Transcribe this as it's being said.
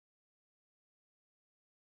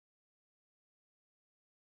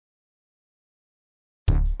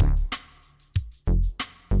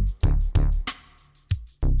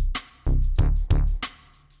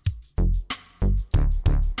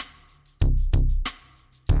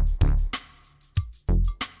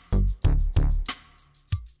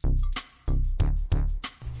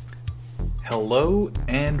Hello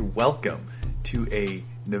and welcome to a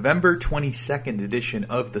November 22nd edition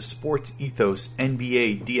of the Sports Ethos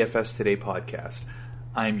NBA DFS Today podcast.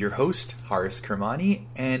 I'm your host, Haris Kermani,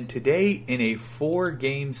 and today in a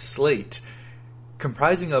 4-game slate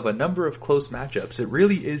comprising of a number of close matchups, it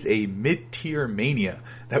really is a mid-tier mania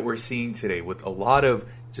that we're seeing today with a lot of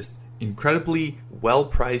just incredibly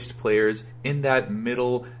well-priced players in that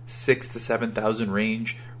middle 6,000 to 7,000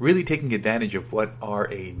 range, really taking advantage of what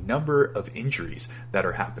are a number of injuries that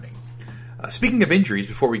are happening. Speaking of injuries,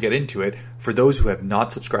 before we get into it, for those who have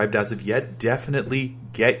not subscribed as of yet, definitely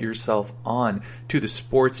get yourself on to the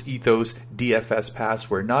Sports Ethos DFS Pass,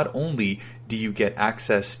 where not only do you get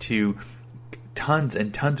access to tons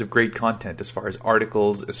and tons of great content as far as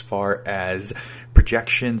articles, as far as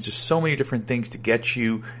projections, just so many different things to get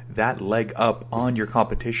you that leg up on your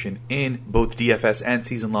competition in both DFS and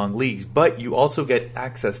season-long leagues, but you also get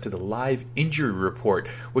access to the live injury report,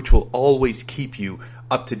 which will always keep you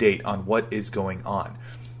up to date on what is going on.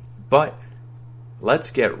 But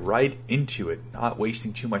let's get right into it, not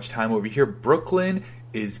wasting too much time over here. Brooklyn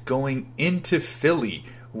is going into Philly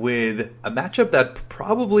with a matchup that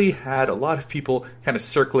probably had a lot of people kind of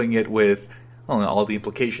circling it with all the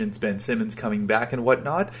implications, Ben Simmons coming back and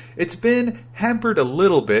whatnot. It's been hampered a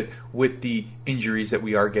little bit with the injuries that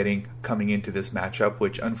we are getting coming into this matchup,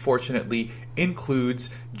 which unfortunately includes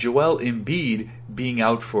Joel Embiid being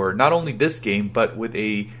out for not only this game, but with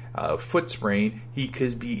a foot sprain. He's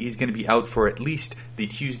going to be out for at least the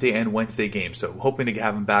Tuesday and Wednesday games, so hoping to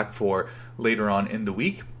have him back for later on in the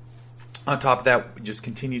week. On top of that, we just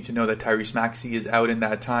continue to know that Tyrese Maxey is out in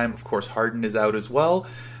that time. Of course, Harden is out as well.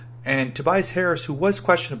 And Tobias Harris, who was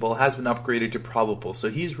questionable, has been upgraded to probable.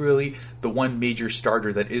 So he's really the one major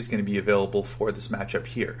starter that is going to be available for this matchup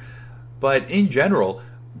here. But in general,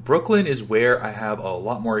 Brooklyn is where I have a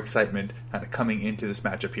lot more excitement kind of coming into this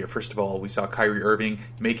matchup here. First of all, we saw Kyrie Irving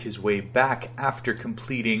make his way back after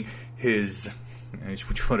completing his,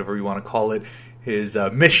 whatever you want to call it, his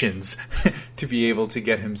missions to be able to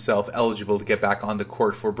get himself eligible to get back on the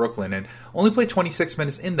court for Brooklyn, and only played 26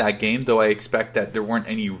 minutes in that game, though I expect that there weren't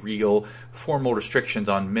any real formal restrictions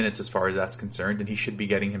on minutes as far as that's concerned, and he should be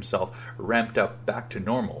getting himself ramped up back to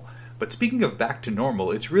normal. But speaking of back to normal,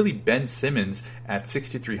 it's really Ben Simmons at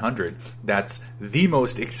 6,300 that's the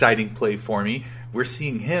most exciting play for me. We're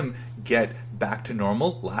seeing him get back to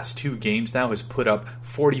normal. Last 2 games now has put up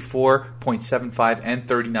 44.75 and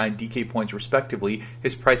 39 DK points respectively.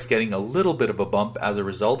 His price getting a little bit of a bump as a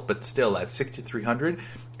result, but still at 6,300.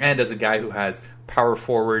 And as a guy who has power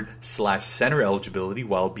forward / center eligibility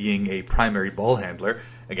while being a primary ball handler,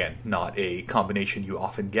 again, not a combination you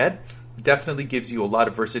often get, definitely gives you a lot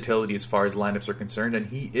of versatility as far as lineups are concerned, and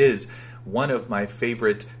he is one of my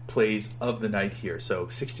favorite plays of the night here. So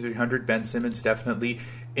 6,300, Ben Simmons definitely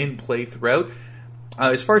in play throughout.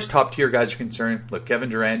 As far as top tier guys are concerned, look, Kevin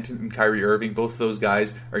Durant and Kyrie Irving, both of those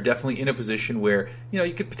guys are definitely in a position where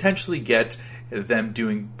you could potentially get them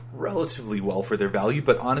doing relatively well for their value,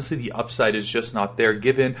 but honestly the upside is just not there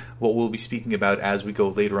given what we'll be speaking about as we go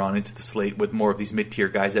later on into the slate with more of these mid-tier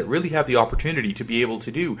guys that really have the opportunity to be able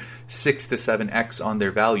to do 6 to 7x on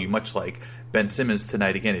their value, much like Ben Simmons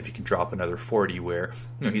tonight again, if he can drop another 40, where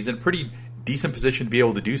he's in a pretty decent position to be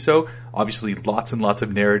able to do so. Obviously, lots and lots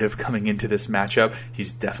of narrative coming into this matchup.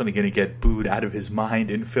 He's definitely going to get booed out of his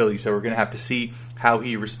mind in Philly, so we're going to have to see how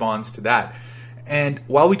he responds to that. And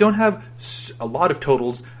while we don't have a lot of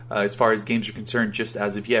totals as far as games are concerned just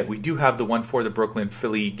as of yet, we do have the one for the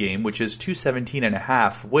Brooklyn-Philly game, which is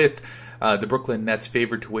 217.5 with the Brooklyn Nets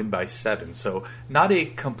favored to win by 7. So not a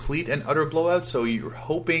complete and utter blowout, so you're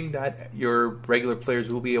hoping that your regular players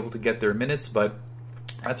will be able to get their minutes, but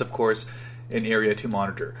that's, of course, an area to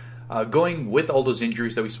monitor. Going with all those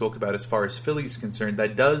injuries that we spoke about as far as Philly is concerned,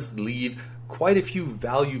 that does leave quite a few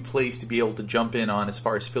value plays to be able to jump in on as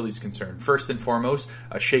far as Philly's concerned. First and foremost,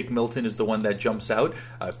 Shake Milton is the one that jumps out,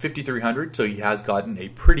 5,300, so he has gotten a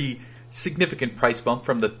pretty significant price bump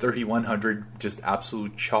from the 3,100, just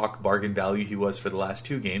absolute chalk bargain value he was for the last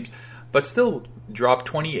 2 games. But still dropped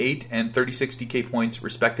 28 and 36 DK points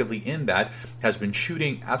respectively in that, has been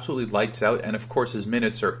shooting absolutely lights out, and of course his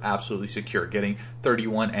minutes are absolutely secure, getting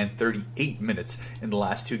 31 and 38 minutes in the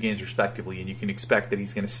last 2 games respectively, and you can expect that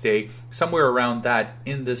he's going to stay somewhere around that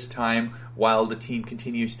in this time while the team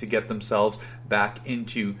continues to get themselves back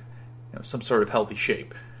into some sort of healthy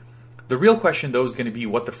shape. The real question, though, is going to be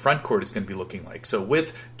what the front court is going to be looking like. So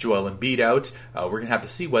with Joel Embiid out, we're going to have to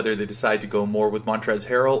see whether they decide to go more with Montrezl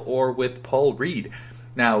Harrell or with Paul Reed.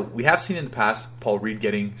 Now, we have seen in the past Paul Reed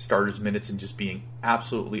getting starters minutes and just being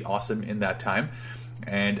absolutely awesome in that time.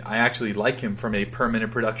 And I actually like him from a per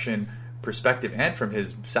minute production perspective and from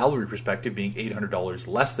his salary perspective, being $800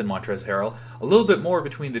 less than Montrezl Harrell, a little bit more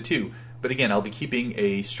between the two. But again, I'll be keeping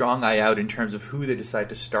a strong eye out in terms of who they decide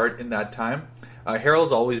to start in that time.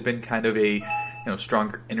 Harrell's always been kind of a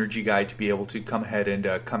stronger energy guy to be able to come ahead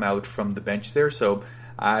and come out from the bench there. So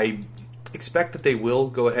I expect that they will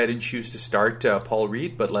go ahead and choose to start Paul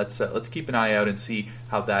Reed, but let's keep an eye out and see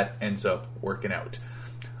how that ends up working out.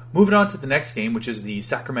 Moving on to the next game, which is the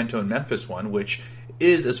Sacramento and Memphis one, which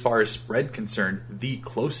is, as far as spread concerned, the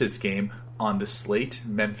closest game on the slate.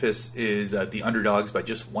 Memphis is the underdogs by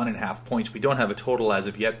just 1.5 points. We don't have a total as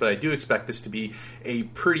of yet, but I do expect this to be a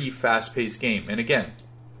pretty fast-paced game. And again,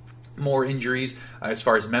 more injuries as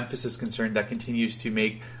far as Memphis is concerned. That continues to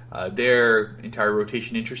make their entire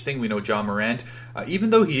rotation interesting. We know Ja Morant, even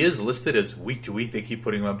though he is listed as week to week, they keep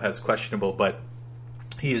putting him up as questionable, but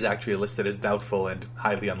he is actually listed as doubtful and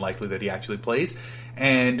highly unlikely that he actually plays.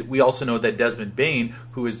 And we also know that Desmond Bane,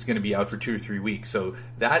 who is going to be out for 2 or 3 weeks. So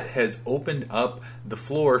that has opened up the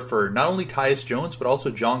floor for not only Tyus Jones, but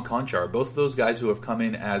also John Conchar. Both of those guys who have come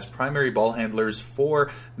in as primary ball handlers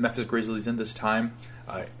for the Memphis Grizzlies in this time.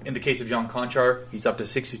 In the case of John Conchar, he's up to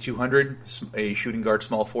 6,200, a shooting guard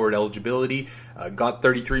small forward eligibility. Got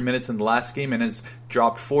 33 minutes in the last game and has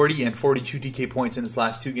dropped 40 and 42 DK points in his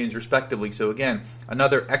last 2 games respectively. So again,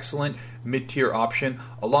 another excellent mid-tier option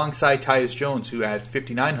alongside Tyus Jones, who at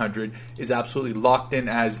 5,900 is absolutely locked in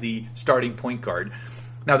as the starting point guard.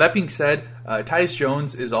 Now, that being said, Tyus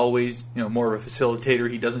Jones is always more of a facilitator.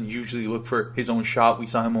 He doesn't usually look for his own shot. We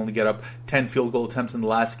saw him only get up 10 field goal attempts in the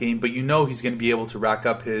last game, but he's going to be able to rack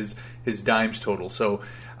up his dimes total. So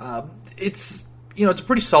it's a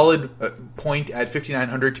pretty solid point at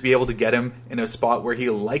 5,900 to be able to get him in a spot where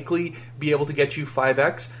he'll likely be able to get you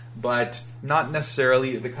 5x, but not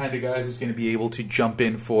necessarily the kind of guy who's going to be able to jump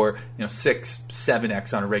in for 6,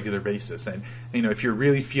 7x on a regular basis. And if you're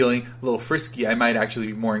really feeling a little frisky, I might actually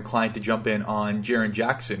be more inclined to jump in on Jaren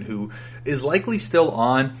Jackson, who is likely still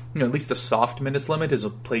on at least a soft minutes limit. Has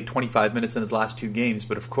played 25 minutes in his last 2 games,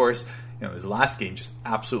 but of course his last game just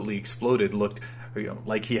absolutely exploded. Looked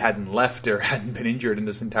like he hadn't left or hadn't been injured in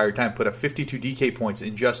this entire time. Put up 52 DK points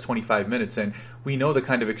in just 25 minutes, and we know the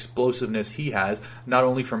kind of explosiveness he has, not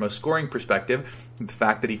only from a scoring perspective, the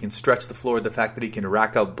fact that he can stretch the floor, the fact that he can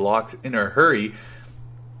rack up blocks in a hurry.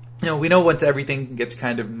 We know once everything gets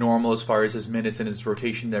kind of normal as far as his minutes and his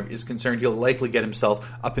rotation is concerned, he'll likely get himself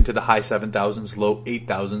up into the high 7,000s, low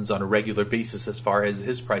 8,000s on a regular basis as far as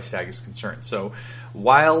his price tag is concerned. So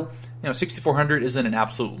while 6,400 isn't an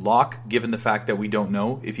absolute lock, given the fact that we don't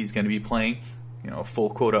know if he's going to be playing a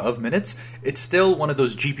full quota of minutes, it's still one of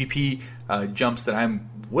those GPP jumps that I'm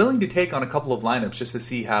willing to take on a couple of lineups just to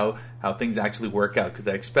see how things actually work out, because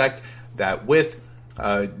I expect that with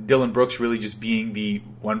Dillon Brooks really just being the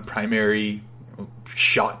one primary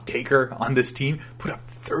shot taker on this team, put up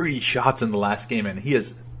 30 shots in the last game, and he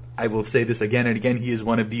is, I will say this again and again, he is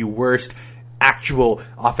one of the worst actual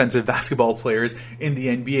offensive basketball players in the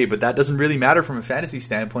NBA, but that doesn't really matter from a fantasy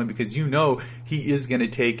standpoint because he is going to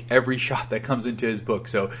take every shot that comes into his book.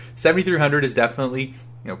 So 7,300 is definitely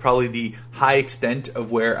probably the high extent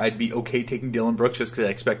of where I'd be okay taking Dillon Brooks, just because I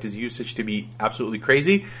expect his usage to be absolutely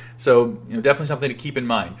crazy. So definitely something to keep in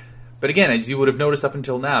mind. But again, as you would have noticed up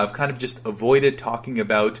until now, I've kind of just avoided talking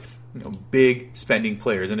about big spending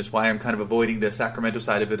players, and it's why I'm kind of avoiding the Sacramento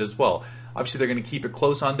side of it as well. Obviously, they're going to keep it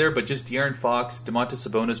close on there, but just De'Aaron Fox, Domantas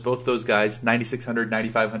Sabonis, both those guys, 9,600,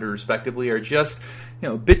 9,500 respectively, are just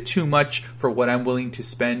a bit too much for what I'm willing to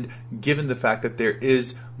spend, given the fact that there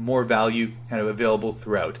is more value kind of available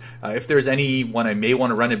throughout. If there's anyone I may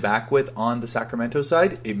want to run it back with on the Sacramento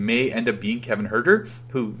side, it may end up being Kevin Huerter,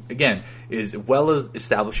 who, again, is well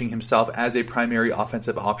establishing himself as a primary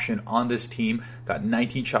offensive option on this team. Got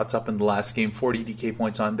 19 shots up in the last game, 40 DK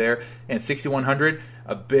points on there, and 6,100,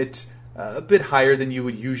 a bit higher than you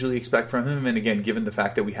would usually expect from him. And again, given the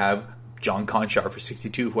fact that we have John Conchar for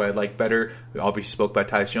 62, who I like better. We obviously spoke about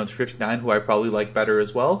Tyus Jones for 59, who I probably like better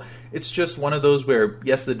as well. It's just one of those where,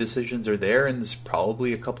 yes, the decisions are there, and there's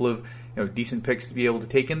probably a couple of decent picks to be able to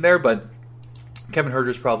take in there, but Kevin Huerter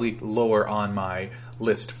is probably lower on my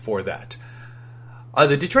list for that.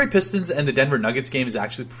 The Detroit Pistons and the Denver Nuggets game is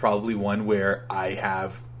actually probably one where I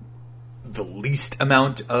have the least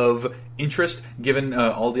amount of interest, given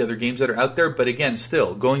all the other games that are out there. But again,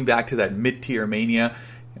 still, going back to that mid-tier mania,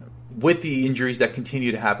 with the injuries that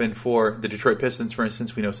continue to happen for the Detroit Pistons, for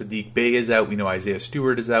instance, we know Sadiq Bey is out, we know Isaiah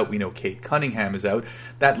Stewart is out, we know Cade Cunningham is out.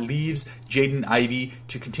 That leaves Jaden Ivey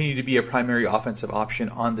to continue to be a primary offensive option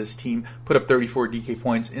on this team. Put up 34 DK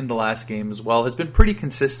points in the last game as well. Has been pretty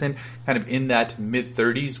consistent, kind of in that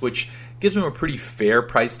mid-30s, which gives him a pretty fair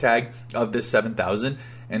price tag of this 7,000.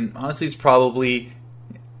 And honestly, it's probably,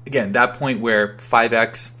 again, that point where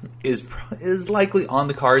 5x is likely on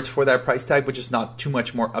the cards for that price tag, but just not too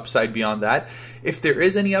much more upside beyond that. If there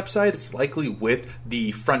is any upside, it's likely with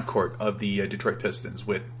the front court of the Detroit Pistons.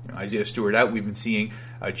 With Isaiah Stewart out, we've been seeing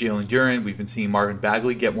Jalen Duren, we've been seeing Marvin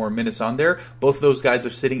Bagley get more minutes on there. Both of those guys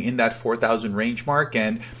are sitting in that 4,000 range mark,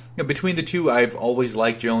 and between the two, I've always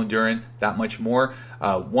liked Jalen Duren that much more.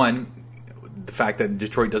 One, the fact that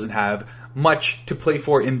Detroit doesn't have much to play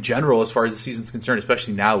for in general as far as the season's concerned,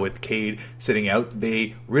 especially now with Cade sitting out.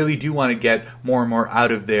 They really do want to get more and more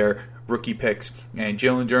out of their rookie picks. And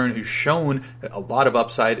Jalen Duren, who's shown a lot of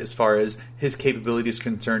upside as far as his capability is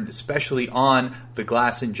concerned, especially on the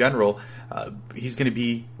glass in general, he's going to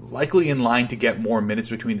be likely in line to get more minutes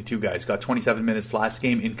between the two guys. Got 27 minutes last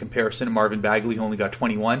game in comparison to Marvin Bagley, who only got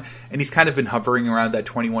 21. And he's kind of been hovering around that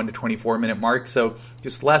 21 to 24 minute mark. So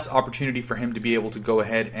just less opportunity for him to be able to go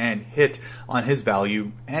ahead and hit on his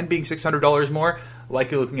value. And being $600 more,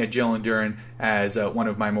 likely looking at Jalen Duren as one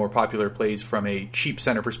of my more popular plays from a cheap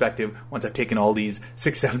center perspective once I've taken all these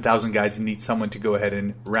 6,000-7,000 guys and need someone to go ahead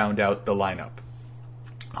and round out the lineup.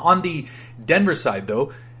 On the Denver side,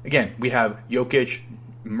 though, again, we have Jokic,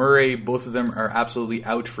 Murray. Both of them are absolutely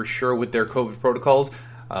out for sure with their COVID protocols.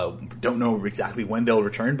 Don't know exactly when they'll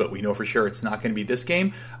return, but we know for sure it's not going to be this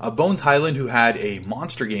game. Bones Highland, who had a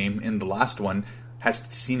monster game in the last one, has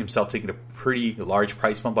seen himself taking a pretty large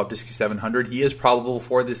price bump up to 6,700. He is probable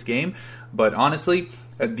for this game, but honestly,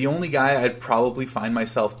 the only guy I'd probably find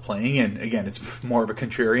myself playing, and again, it's more of a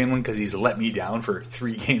contrarian one because he's let me down for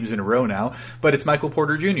 3 games in a row now, but it's Michael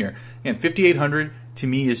Porter Jr. And 5,800 to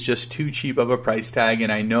me is just too cheap of a price tag,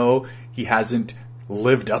 and I know he hasn't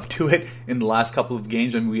lived up to it in the last couple of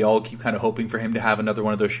games, and we all keep kind of hoping for him to have another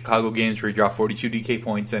one of those Chicago games where he dropped 42 DK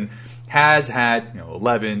points and has had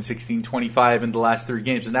 11, 16, 25 in the last 3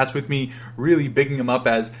 games, and that's with me really bigging him up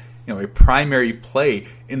as a primary play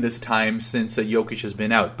in this time since Jokic has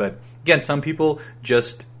been out. But again, some people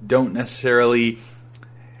just don't necessarily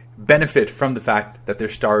benefit from the fact that their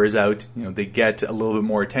star is out. They get a little bit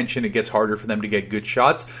more attention. It gets harder for them to get good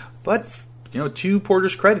shots, but to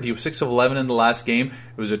Porter's credit, he was 6 of 11 in the last game.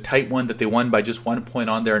 It was a tight one that they won by just 1 point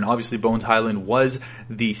on there, and obviously Bones Highland was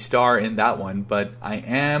the star in that one, but I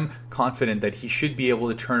am confident that he should be able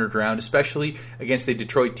to turn it around, especially against a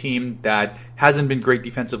Detroit team that hasn't been great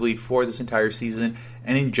defensively for this entire season,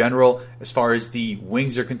 and in general, as far as the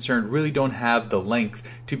wings are concerned, really don't have the length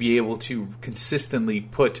to be able to consistently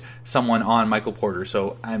put someone on Michael Porter.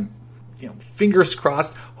 So I'm fingers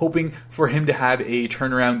crossed, hoping for him to have a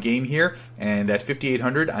turnaround game here. And at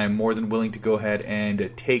 5,800, I'm more than willing to go ahead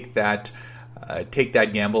and take that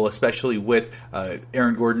gamble, especially with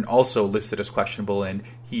Aaron Gordon also listed as questionable, and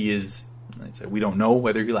he is. We don't know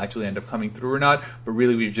whether he'll actually end up coming through or not, but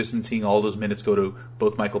really we've just been seeing all those minutes go to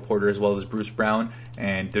both Michael Porter as well as Bruce Brown,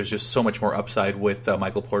 and there's just so much more upside with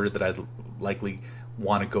Michael Porter that I'd likely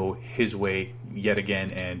want to go his way yet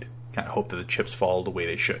again and kind of hope that the chips fall the way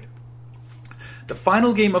they should. The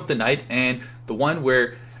final game of the night, and the one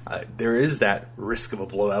where there is that risk of a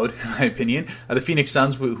blowout, in my opinion, the Phoenix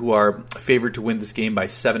Suns, who are favored to win this game by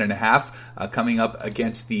 7.5, coming up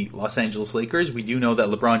against the Los Angeles Lakers. We do know that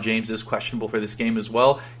LeBron James is questionable for this game as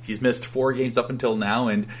well. He's missed 4 games up until now,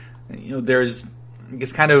 and there's, I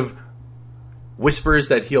guess, kind of whispers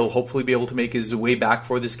that he'll hopefully be able to make his way back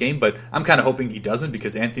for this game, but I'm kind of hoping he doesn't,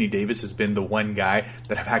 because Anthony Davis has been the one guy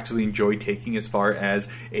that I've actually enjoyed taking as far as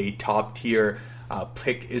a top-tier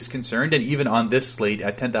pick is concerned. And even on this slate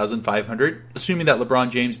at 10,500, assuming that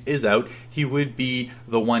LeBron James is out, he would be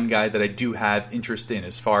the one guy that I do have interest in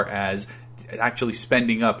as far as actually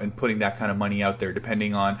spending up and putting that kind of money out there,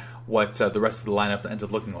 depending on what the rest of the lineup ends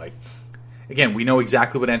up looking like. Again, we know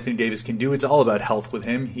exactly what Anthony Davis can do. It's all about health with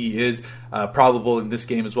him. He is probable in this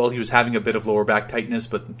game as well. He was having a bit of lower back tightness,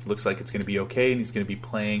 but looks like it's going to be okay, and he's going to be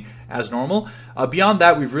playing as normal. Beyond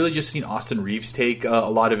that, we've really just seen Austin Reeves take a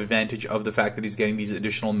lot of advantage of the fact that he's getting these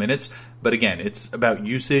additional minutes. But again, it's about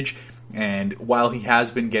usage. And while he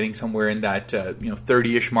has been getting somewhere in that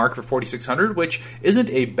 30-ish mark for 4,600, which isn't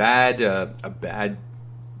a bad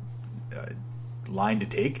line to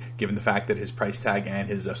take, given the fact that his price tag and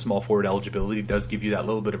his small forward eligibility does give you that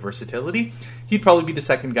little bit of versatility, he'd probably be the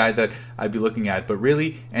second guy that I'd be looking at. But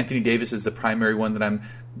really, Anthony Davis is the primary one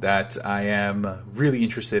that I am really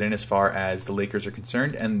interested in as far as the Lakers are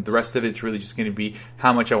concerned, and the rest of it's really just going to be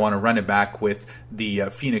how much I want to run it back with the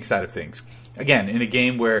Phoenix side of things. Again, in a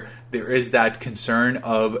game where there is that concern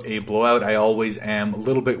of a blowout, I always am a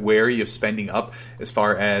little bit wary of spending up as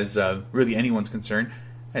far as really anyone's concerned.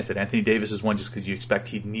 I said Anthony Davis is one just because you expect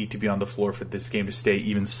he'd need to be on the floor for this game to stay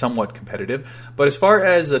even somewhat competitive. But as far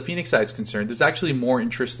as the Phoenix side is concerned, there's actually more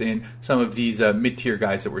interest in some of these mid-tier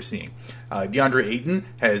guys that we're seeing. DeAndre Ayton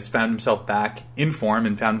has found himself back in form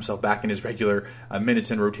and found himself back in his regular minutes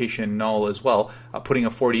and rotation and all as well, putting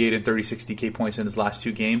up 48 and 36 DK points in his last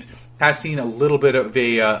 2 games. Has seen a little bit of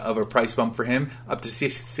a price bump for him, up to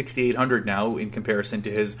 6,800 now in comparison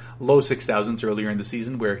to his low 6,000s earlier in the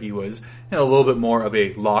season, where he was a little bit more of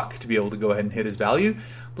a lock to be able to go ahead and hit his value.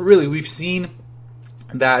 But really, we've seen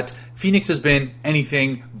that Phoenix has been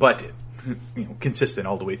anything but consistent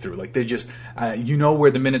all the way through. Like, they just,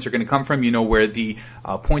 where the minutes are going to come from, where the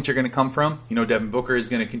points are going to come from. Devin Booker is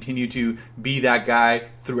going to continue to be that guy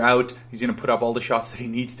throughout. He's going to put up all the shots that he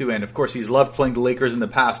needs to, and of course, he's loved playing the Lakers in the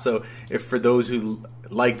past. So, if for those who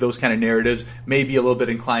like those kind of narratives, may be a little bit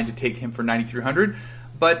inclined to take him for 9,300.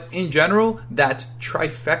 But in general, that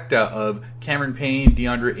trifecta of Cameron Payne,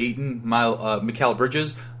 DeAndre Ayton, Mikal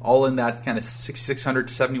Bridges, all in that kind of 6,600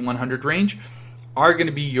 to 7,100 range, are going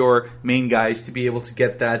to be your main guys to be able to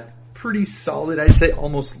get that pretty solid, I'd say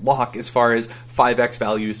almost lock as far as 5x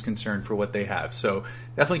value is concerned for what they have. So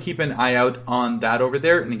definitely keep an eye out on that over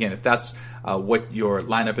there. And again, if that's what your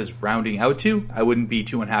lineup is rounding out to, I wouldn't be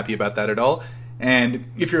too unhappy about that at all. And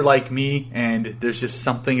if you're like me and there's just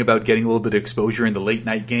something about getting a little bit of exposure in the late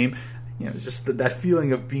night game, just that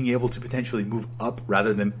feeling of being able to potentially move up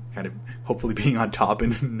rather than kind of hopefully being on top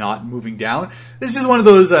and not moving down. This is one of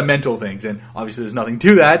those mental things, and obviously there's nothing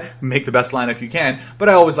to that. Make the best lineup you can, but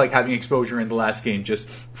I always like having exposure in the last game just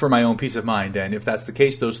for my own peace of mind. And if that's the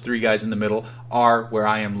case, those 3 guys in the middle are where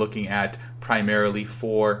I am looking at primarily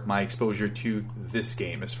for my exposure to this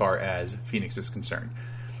game as far as Phoenix is concerned.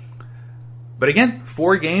 But again,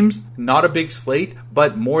 4 games, not a big slate,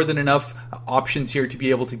 but more than enough options here to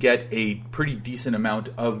be able to get a pretty decent amount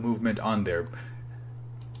of movement on there.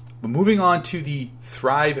 But moving on to the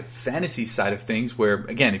Thrive Fantasy side of things, where,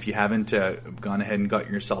 again, if you haven't gone ahead and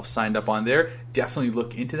got yourself signed up on there, definitely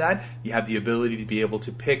look into that. You have the ability to be able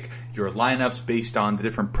to pick your lineups based on the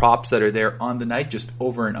different props that are there on the night, just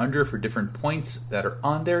over and under for different points that are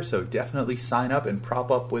on there. So definitely sign up and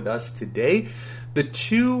prop up with us today. The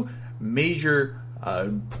 2 major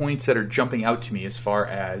points that are jumping out to me as far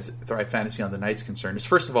as Thrive Fantasy on the night's concerned is,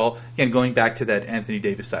 first of all, again, going back to that Anthony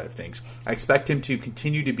Davis side of things. I expect him to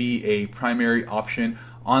continue to be a primary option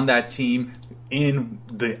on that team in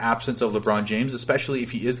the absence of LeBron James, especially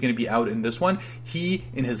if he is going to be out in this one. He,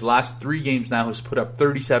 in his last 3 games now, has put up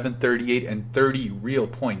 37, 38, and 30 real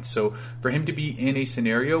points. So for him to be in a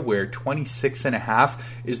scenario where 26.5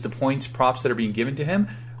 is the points props that are being given to him,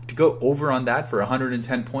 to go over on that for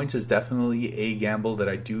 110 points is definitely a gamble that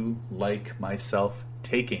I do like myself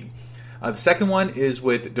taking. The second one is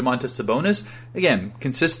with Domantas Sabonis. Again,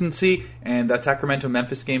 consistency, and that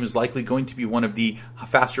Sacramento-Memphis game is likely going to be one of the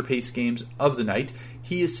faster-paced games of the night.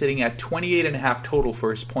 He is sitting at 28.5 total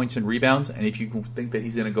for his points and rebounds, and if you think that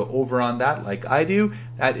he's going to go over on that like I do,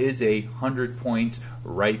 that is 100 points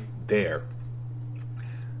right there.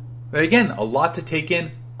 But again, a lot to take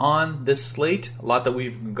in on this slate, a lot that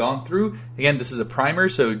we've gone through. Again, this is a primer,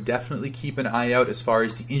 so definitely keep an eye out as far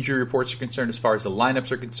as the injury reports are concerned, as far as the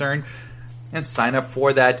lineups are concerned, and sign up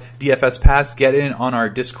for that DFS Pass. Get in on our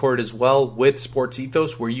Discord as well with Sports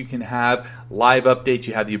Ethos, where you can have live updates.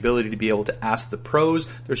 You have the ability to be able to ask the pros.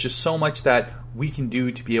 There's just so much that we can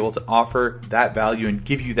do to be able to offer that value and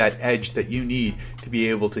give you that edge that you need to be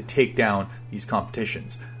able to take down these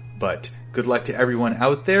competitions. But good luck to everyone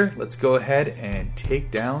out there. Let's go ahead and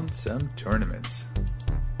take down some tournaments.